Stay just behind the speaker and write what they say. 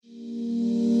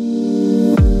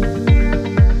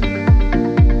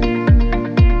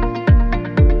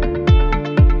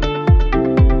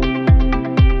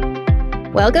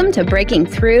Welcome to Breaking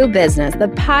Through Business, the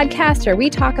podcast where we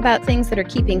talk about things that are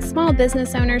keeping small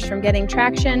business owners from getting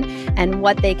traction and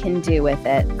what they can do with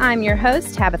it. I'm your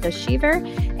host, Tabetha Sheaver,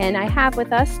 and I have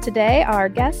with us today our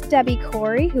guest, Debi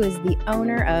Corrie, who is the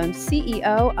owner and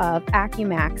CEO of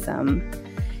Acumaxum.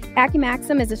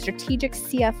 Acumaxum is a strategic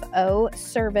CFO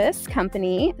service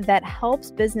company that helps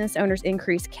business owners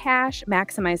increase cash,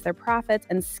 maximize their profits,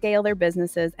 and scale their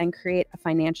businesses and create a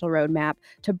financial roadmap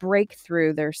to break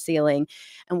through their ceiling.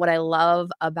 And what I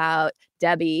love about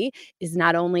Debi is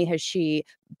not only has she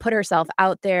put herself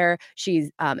out there, she's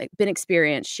been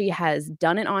experienced, she has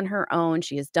done it on her own,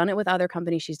 she has done it with other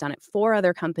companies, she's done it for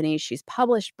other companies, she's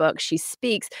published books, she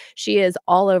speaks, she is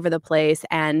all over the place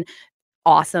and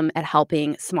awesome at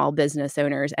helping small business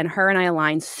owners. And her and I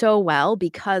align so well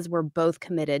because we're both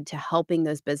committed to helping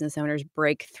those business owners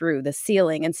break through the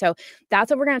ceiling. And so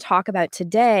that's what we're going to talk about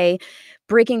today,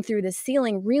 breaking through the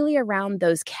ceiling, really around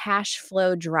those cash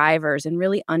flow drivers and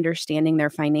really understanding their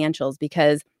financials,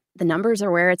 because the numbers are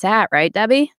where it's at, right,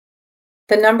 Debi?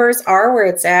 The numbers are where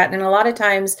it's at. And a lot of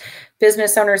times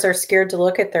business owners are scared to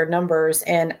look at their numbers.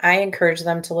 And I encourage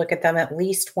them to look at them at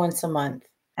least once a month.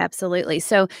 Absolutely.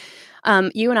 So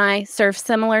you and I serve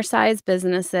similar size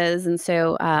businesses. And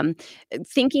so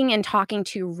thinking and talking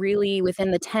to really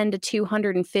within the 10 to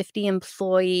 250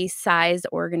 employee size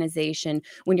organization,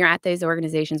 when you're at those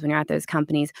organizations, when you're at those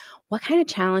companies, what kind of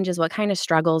challenges, what kind of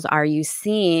struggles are you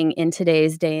seeing in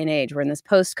today's day and age? We're in this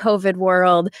post-COVID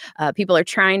world. People are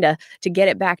trying to get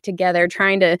it back together,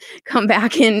 trying to come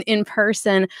back in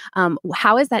person.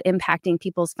 How is that impacting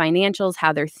people's financials,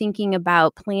 how they're thinking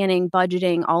about planning,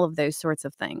 budgeting, all of those sorts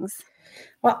of things?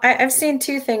 Well, I've seen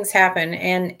two things happen,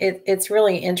 and it's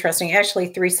really interesting. Actually,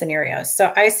 three scenarios.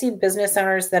 So I see business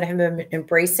owners that have been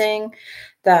embracing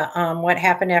the what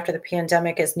happened after the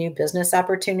pandemic as new business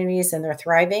opportunities, and they're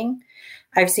thriving.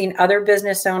 I've seen other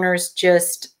business owners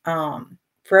just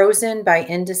frozen by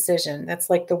indecision. That's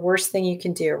like the worst thing you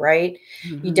can do, right?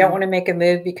 Mm-hmm. You don't want to make a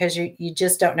move because you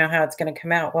just don't know how it's going to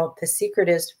come out. Well, the secret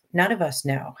is none of us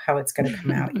know how it's going to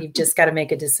come out. You've just got to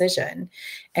make a decision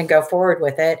and go forward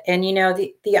with it. And, you know,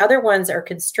 the other ones are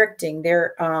constricting.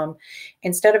 They're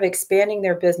instead of expanding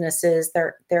their businesses,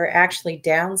 they're actually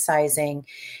downsizing.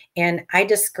 And I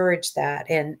discourage that.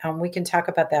 And we can talk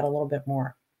about that a little bit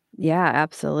more. Yeah,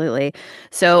 absolutely.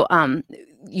 So,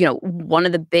 one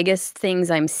of the biggest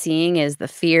things I'm seeing is the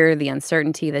fear, the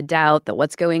uncertainty, the doubt that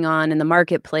what's going on in the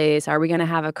marketplace. Are we going to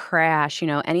have a crash?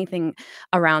 Anything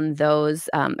around those?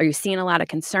 Are you seeing a lot of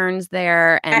concerns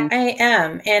there? And I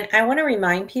am. And I want to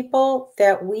remind people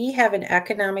that we have an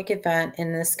economic event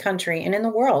in this country and in the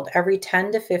world every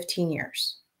 10 to 15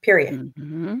 years, period.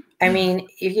 Mm-hmm. I mean,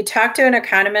 if you talk to an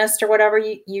economist or whatever,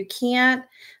 you can't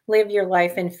live your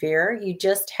life in fear. You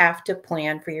just have to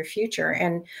plan for your future.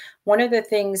 And one of the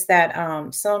things that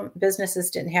some businesses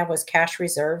didn't have was cash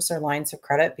reserves or lines of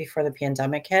credit before the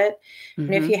pandemic hit.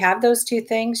 Mm-hmm. And if you have those two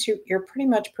things, you're pretty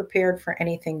much prepared for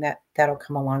anything that'll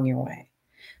come along your way.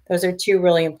 Those are two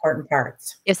really important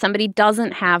parts. If somebody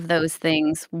doesn't have those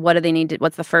things, what do they need to,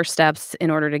 what's the first steps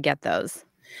in order to get those?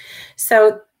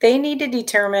 So they need to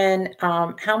determine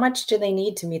how much do they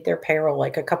need to meet their payroll,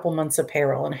 like a couple months of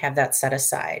payroll, and have that set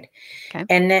aside. Okay.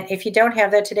 And then if you don't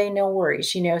have that today, no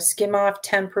worries. Skim off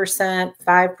 10%,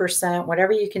 5%,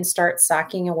 whatever you can start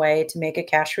socking away to make a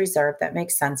cash reserve that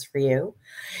makes sense for you.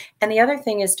 And the other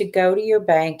thing is to go to your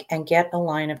bank and get a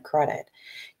line of credit.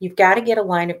 You've got to get a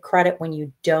line of credit when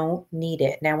you don't need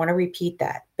it. And I want to repeat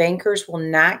that. Bankers will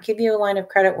not give you a line of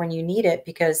credit when you need it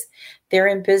because they're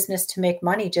in business to make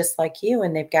money just like you,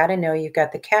 and they've got to know you've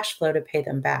got the cash flow to pay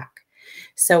them back.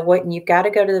 So what you've got to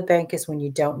go to the bank is when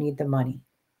you don't need the money.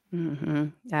 Mm-hmm.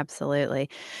 Absolutely.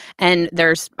 And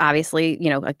there's obviously,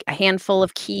 a handful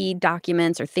of key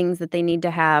documents or things that they need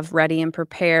to have ready and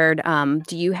prepared.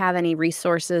 Do you have any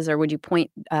resources, or would you point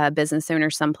business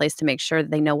owners someplace to make sure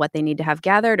that they know what they need to have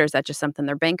gathered, or is that just something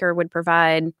their banker would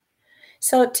provide?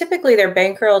 So typically their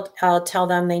banker will tell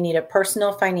them they need a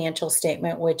personal financial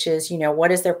statement, which is,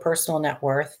 what is their personal net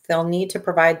worth? They'll need to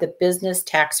provide the business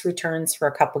tax returns for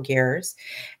a couple years,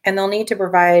 and they'll need to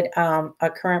provide a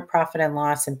current profit and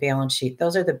loss and balance sheet.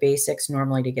 Those are the basics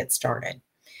normally to get started.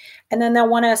 And then they'll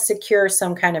want to secure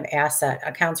some kind of asset,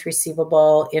 accounts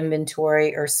receivable,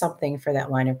 inventory, or something for that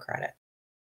line of credit.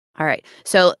 All right.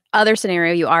 So other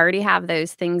scenario, you already have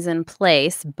those things in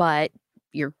place, but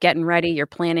you're getting ready, you're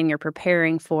planning, you're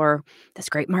preparing for this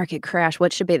great market crash.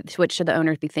 What should the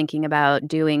owners be thinking about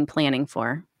doing, planning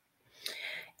for?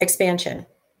 Expansion.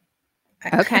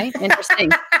 Okay,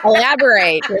 interesting.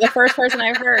 Elaborate. You're the first person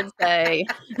I've heard say,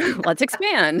 let's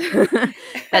expand.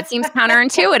 That seems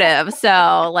counterintuitive.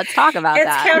 So let's talk about It's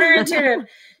that. counterintuitive.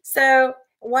 So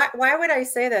why would I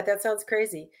say that? That sounds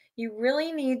crazy. You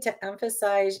really need to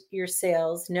emphasize your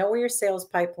sales, know where your sales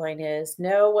pipeline is,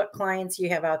 know what clients you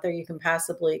have out there you can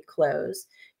possibly close.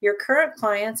 Your current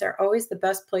clients are always the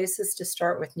best places to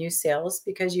start with new sales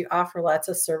because you offer lots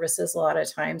of services a lot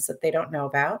of times that they don't know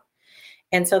about.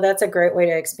 And so that's a great way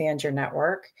to expand your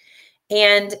network.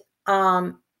 And,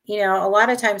 a lot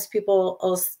of times people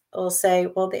will say,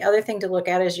 well, the other thing to look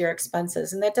at is your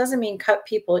expenses. And that doesn't mean cut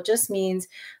people. It just means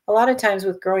a lot of times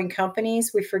with growing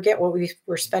companies, we forget what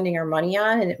we're spending our money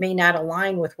on, and it may not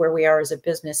align with where we are as a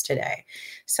business today.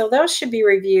 So those should be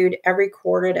reviewed every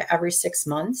quarter to every 6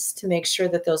 months to make sure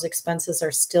that those expenses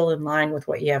are still in line with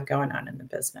what you have going on in the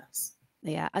business.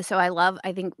 Yeah. So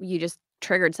I think you just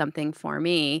triggered something for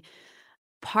me.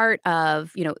 Part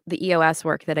of, the EOS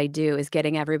work that I do is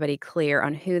getting everybody clear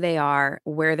on who they are,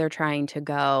 where they're trying to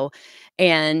go.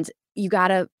 And you got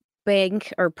to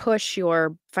bank or push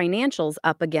your financials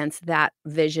up against that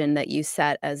vision that you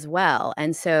set as well.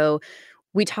 And so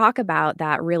we talk about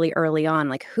that really early on,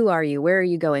 like, who are you? Where are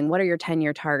you going? What are your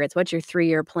 10-year targets? What's your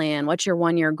 3-year plan? What's your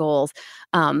 1-year goals?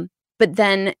 But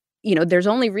then, there's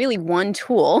only really one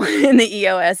tool in the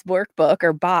EOS workbook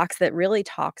or box that really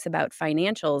talks about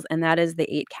financials, and that is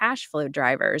the 8 cash flow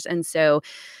drivers. And so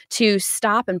to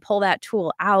stop and pull that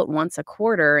tool out once a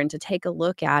quarter and to take a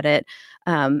look at it,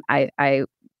 I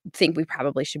think we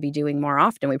probably should be doing more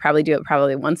often. We probably do it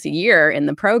probably once a year in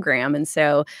the program. And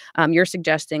so you're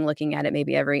suggesting looking at it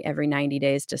maybe every 90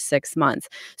 days to 6 months.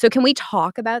 So can we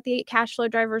talk about the 8 cash flow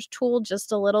drivers tool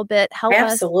just a little bit? Help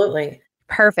us. Absolutely.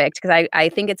 Perfect, because I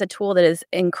think it's a tool that is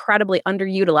incredibly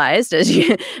underutilized,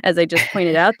 as I just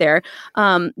pointed out there.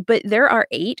 But there are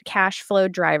 8 cash flow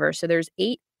drivers. So there's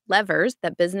 8 levers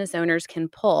that business owners can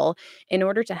pull in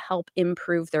order to help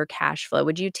improve their cash flow.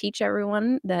 Would you teach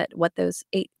everyone what those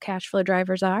 8 cash flow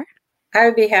drivers are? I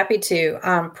would be happy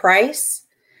to. Price.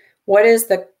 What is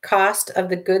the cost of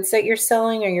the goods that you're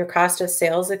selling, or your cost of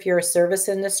sales? If you're a service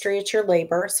industry, it's your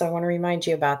labor. So I want to remind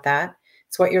you about that.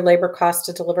 It's what your labor costs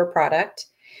to deliver product.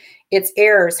 It's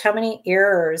errors. How many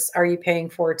errors are you paying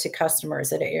for to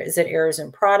customers? Is it errors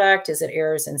in product? Is it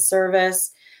errors in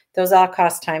service? Those all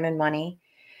cost time and money.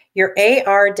 Your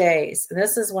AR days. And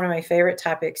this is one of my favorite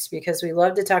topics because we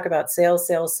love to talk about sales,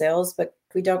 but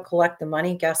if we don't collect the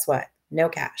money, guess what? No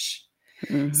cash.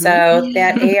 Mm-hmm. So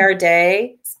that AR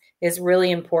day is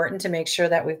really important to make sure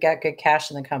that we've got good cash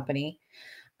in the company.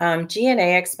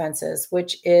 G&A expenses,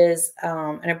 which is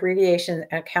an abbreviation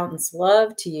accountants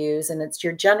love to use, and it's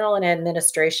your general and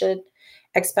administration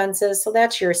expenses. So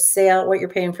that's your what you're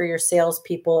paying for your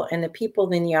salespeople and the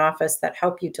people in the office that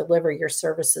help you deliver your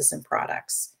services and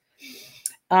products.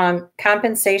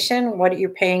 Compensation, what you're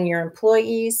paying your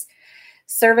employees.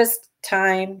 Service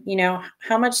time,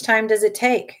 how much time does it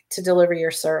take to deliver your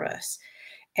service?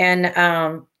 And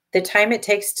the time it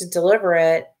takes to deliver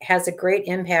it has a great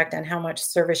impact on how much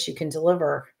service you can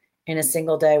deliver in a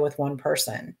single day with one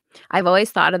person. I've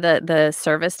always thought of the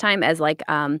service time as like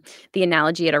the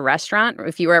analogy at a restaurant.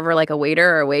 If you were ever like a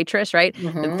waiter or a waitress, right?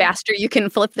 Mm-hmm. The faster you can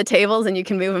flip the tables and you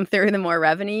can move them through, the more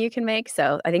revenue you can make.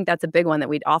 So I think that's a big one that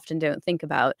we often don't think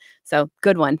about. So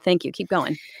good one. Thank you. Keep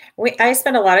going. I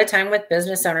spend a lot of time with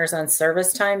business owners on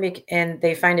service time, and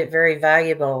they find it very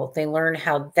valuable. They learn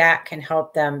how that can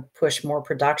help them push more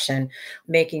production,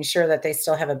 making sure that they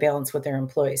still have a balance with their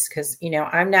employees. Because,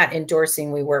 I'm not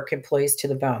endorsing we work employees to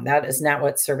the bone. That is not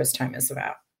what service time is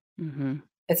about. Mm-hmm.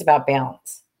 It's about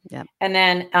balance. Yep. And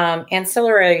then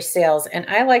ancillary sales. And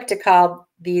I like to call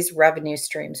these revenue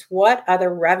streams. What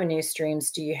other revenue streams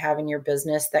do you have in your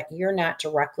business that you're not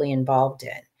directly involved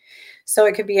in? So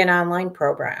it could be an online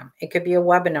program. It could be a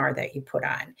webinar that you put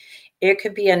on. It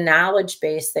could be a knowledge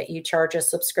base that you charge a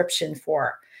subscription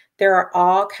for. There are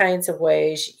all kinds of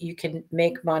ways you can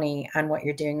make money on what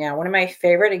you're doing now. One of my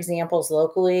favorite examples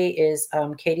locally is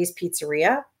Katie's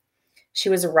Pizzeria. She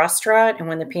was a restaurant, and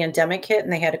when the pandemic hit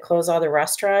and they had to close all the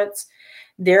restaurants,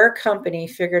 their company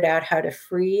figured out how to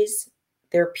freeze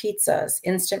their pizzas,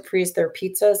 instant freeze their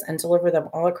pizzas, and deliver them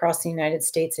all across the United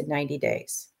States in 90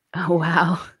 days. Oh,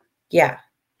 wow. Yeah.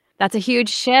 That's a huge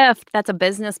shift. That's a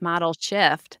business model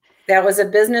shift. That was a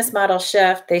business model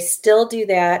shift. They still do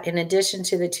that in addition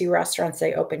to the 2 restaurants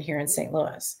they opened here in St.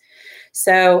 Louis.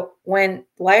 So when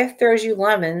life throws you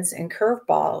lemons and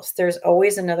curveballs, there's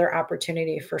always another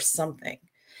opportunity for something.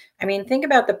 I mean, think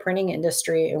about the printing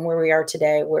industry and where we are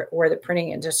today, where the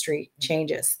printing industry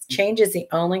changes. Change is the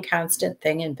only constant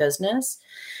thing in business.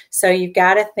 So you've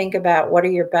got to think about what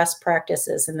are your best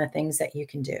practices and the things that you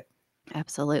can do.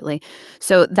 Absolutely.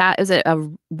 So that is a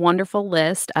wonderful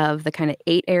list of the kind of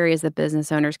 8 areas that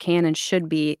business owners can and should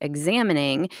be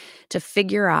examining to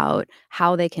figure out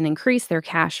how they can increase their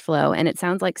cash flow. And it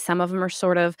sounds like some of them are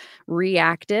sort of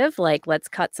reactive, like let's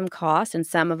cut some costs, and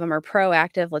some of them are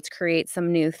proactive, let's create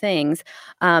some new things.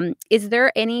 Is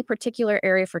there any particular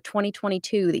area for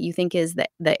 2022 that you think is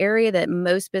the area that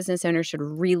most business owners should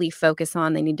really focus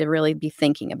on? They need to really be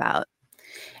thinking about?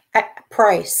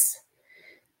 Price.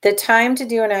 The time to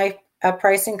do a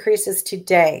price increase is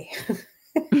today.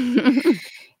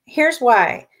 Here's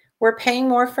why. We're paying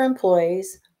more for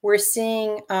employees. We're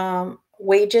seeing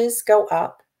wages go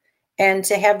up. And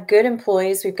to have good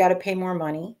employees, we've got to pay more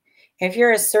money. If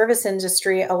you're a service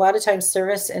industry, a lot of times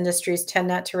service industries tend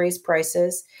not to raise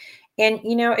prices. And,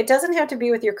 it doesn't have to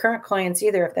be with your current clients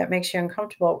either, if that makes you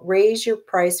uncomfortable. Raise your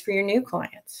price for your new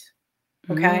clients.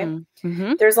 Okay.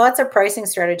 Mm-hmm. There's lots of pricing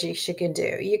strategies you can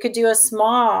do. You could do a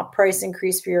small price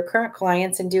increase for your current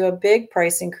clients and do a big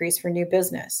price increase for new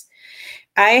business.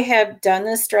 I have done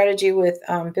this strategy with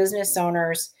business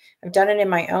owners. I've done it in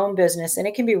my own business, and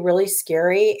it can be really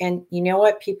scary. And you know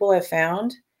what people have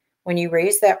found? When you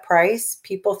raise that price,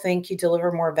 people think you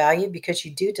deliver more value because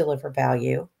you do deliver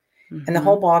value, and the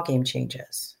whole ball game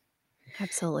changes.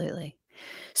 Absolutely.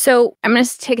 So I'm going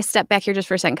to take a step back here just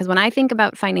for a second, because when I think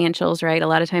about financials, right, a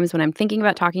lot of times when I'm thinking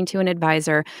about talking to an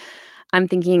advisor, I'm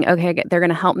thinking, okay, they're going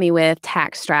to help me with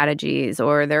tax strategies,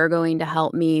 or they're going to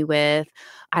help me with,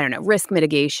 I don't know, risk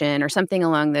mitigation or something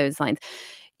along those lines.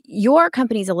 Your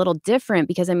company's a little different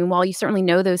because, I mean, while you certainly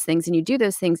know those things and you do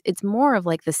those things, it's more of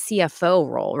like the CFO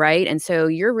role, right? And so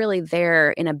you're really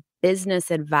there in a business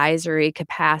advisory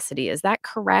capacity. Is that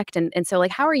correct? And so,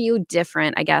 like, how are you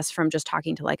different, I guess, from just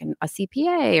talking to like a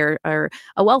CPA or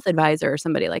a wealth advisor or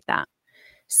somebody like that?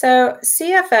 So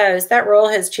CFOs, that role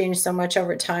has changed so much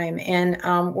over time, and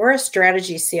we're a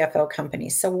strategy CFO company.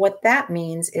 So what that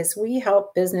means is we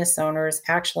help business owners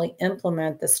actually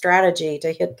implement the strategy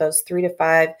to hit those 3 to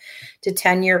 5 to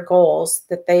 10-year goals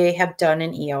that they have done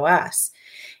in EOS.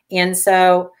 And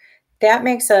so that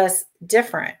makes us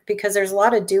different because there's a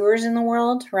lot of doers in the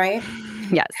world, right?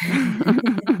 Yes.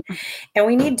 And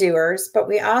we need doers, but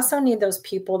we also need those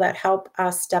people that help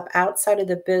us step outside of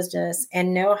the business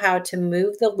and know how to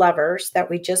move the levers that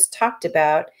we just talked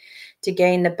about to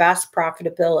gain the best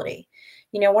profitability.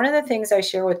 One of the things I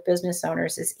share with business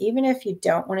owners is even if you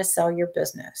don't want to sell your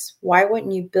business, why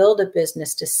wouldn't you build a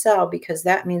business to sell? Because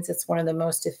that means it's one of the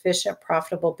most efficient,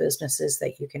 profitable businesses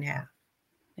that you can have.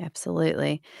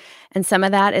 Absolutely. And some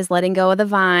of that is letting go of the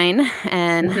vine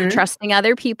and trusting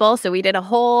other people. So we did a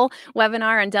whole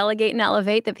webinar on Delegate and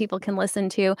Elevate that people can listen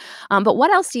to. But what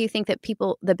else do you think that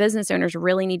the business owners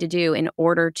really need to do in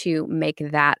order to make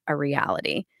that a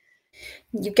reality?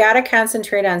 You got to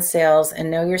concentrate on sales and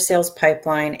know your sales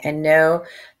pipeline and know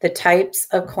the types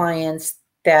of clients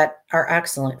that are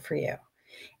excellent for you.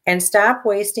 And stop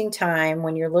wasting time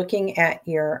when you're looking at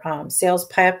your sales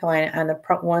pipeline on the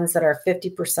ones that are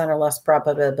 50% or less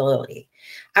probability.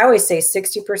 I always say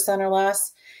 60% or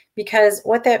less, because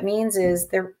what that means is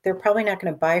they're probably not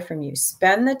going to buy from you.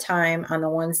 Spend the time on the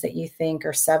ones that you think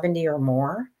are 70 or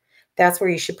more. That's where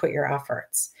you should put your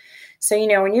efforts. So,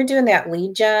 when you're doing that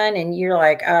lead gen and you're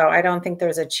like, oh, I don't think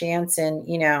there's a chance in,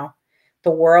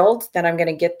 the world that I'm going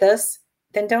to get this,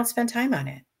 then don't spend time on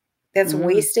it. That's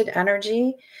wasted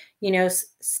energy.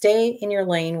 Stay in your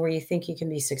lane where you think you can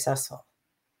be successful.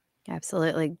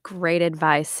 Absolutely. Great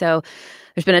advice. So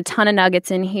there's been a ton of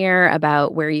nuggets in here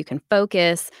about where you can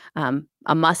focus.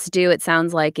 A must do, it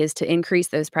sounds like, is to increase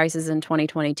those prices in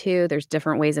 2022. There's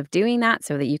different ways of doing that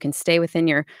so that you can stay within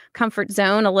your comfort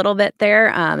zone a little bit there.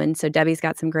 And so Debbie's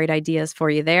got some great ideas for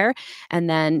you there. And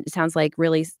then it sounds like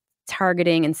really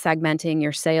targeting and segmenting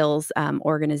your sales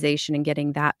organization and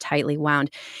getting that tightly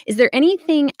wound. Is there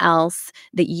anything else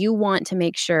that you want to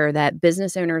make sure that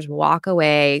business owners walk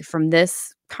away from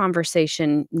this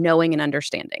conversation knowing and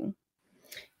understanding?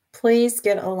 Please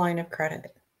get a line of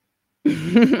credit.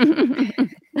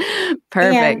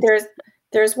 Perfect. And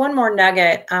there's one more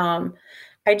nugget.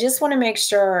 I just want to make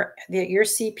sure that your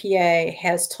CPA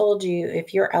has told you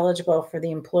if you're eligible for the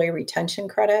employee retention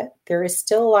credit. There is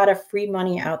still a lot of free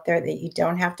money out there that you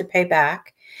don't have to pay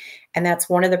back. And that's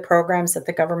one of the programs that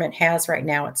the government has right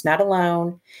now. It's not a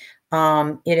loan.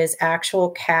 It is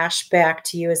actual cash back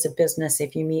to you as a business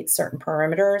if you meet certain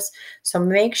parameters. So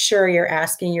make sure you're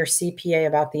asking your CPA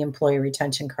about the employee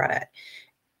retention credit.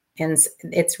 And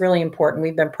it's really important.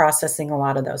 We've been processing a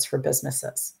lot of those for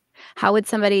businesses. How would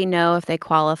somebody know if they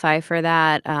qualify for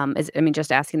that?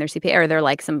 Just asking their CPA, or are there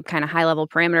like some kind of high level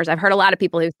parameters? I've heard a lot of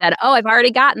people who said, "Oh, I've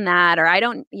already gotten that," or I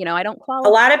don't A qualify.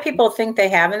 lot of people think they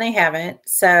have and they haven't.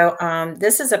 So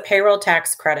this is a payroll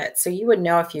tax credit. So you would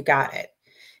know if you got it.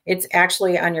 It's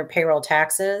actually on your payroll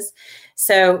taxes.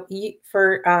 So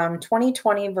for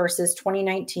 2020 versus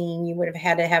 2019, you would have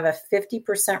had to have a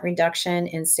 50% reduction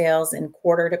in sales in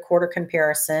quarter-to-quarter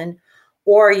comparison,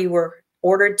 or you were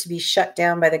ordered to be shut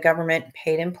down by the government and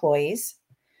paid employees.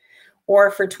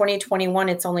 Or for 2021,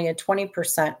 it's only a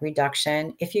 20%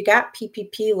 reduction. If you got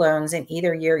PPP loans in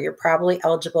either year, you're probably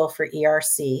eligible for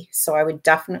ERC. So I would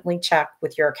definitely check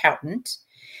with your accountant.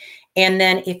 And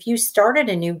then if you started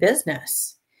a new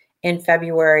business in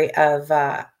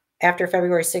after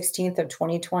February 16th of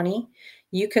 2020,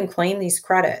 you can claim these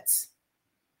credits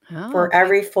for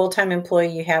every full-time employee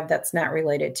you have that's not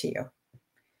related to you.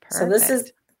 Perfect. So this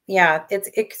is,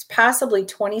 it's possibly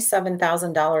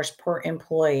 $27,000 per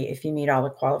employee if you meet all the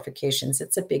qualifications.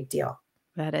 It's a big deal.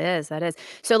 That is.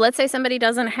 So let's say somebody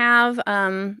doesn't have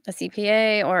a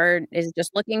CPA or is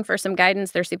just looking for some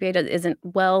guidance. Their CPA isn't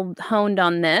well honed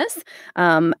on this.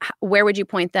 Where would you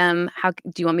point them? How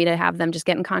do you want me to have them just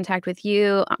get in contact with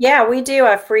you? Yeah, we do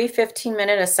a free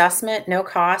 15-minute assessment, no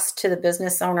cost to the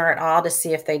business owner at all, to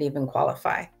see if they'd even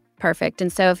qualify. Perfect.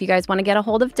 And so if you guys want to get a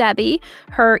hold of Debi,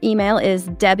 her email is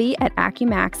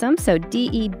debi@Acumaxum. So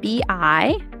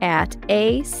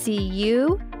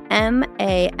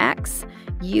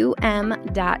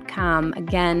DEBI@ACUMAXUM.com.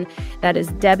 Again, that is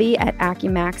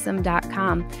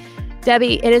Debi@Acumaxum.com.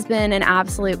 Debi, it has been an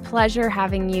absolute pleasure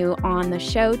having you on the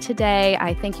show today.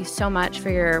 I thank you so much for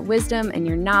your wisdom and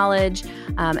your knowledge,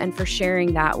 and for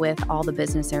sharing that with all the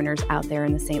business owners out there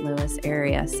in the St. Louis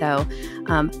area. So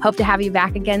hope to have you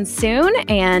back again soon.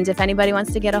 And if anybody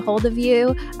wants to get a hold of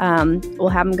you, we'll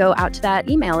have them go out to that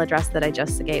email address that I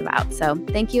just gave out. So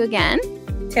thank you again.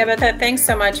 Tabetha, thanks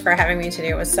so much for having me today.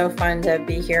 It was so fun to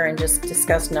be here and just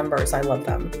discuss numbers. I love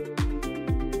them.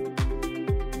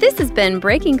 This has been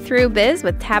Breaking Through Biz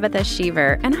with Tabetha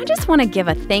Sheaver, and I just want to give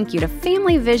a thank you to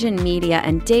Family Vision Media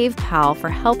and Dave Powell for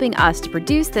helping us to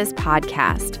produce this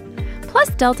podcast. Plus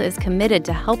Delta is committed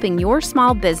to helping your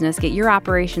small business get your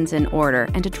operations in order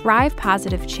and to drive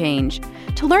positive change.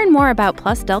 To learn more about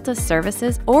Plus Delta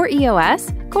services or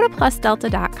EOS, go to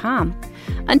plusdelta.com.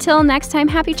 Until next time,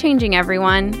 happy changing,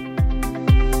 everyone.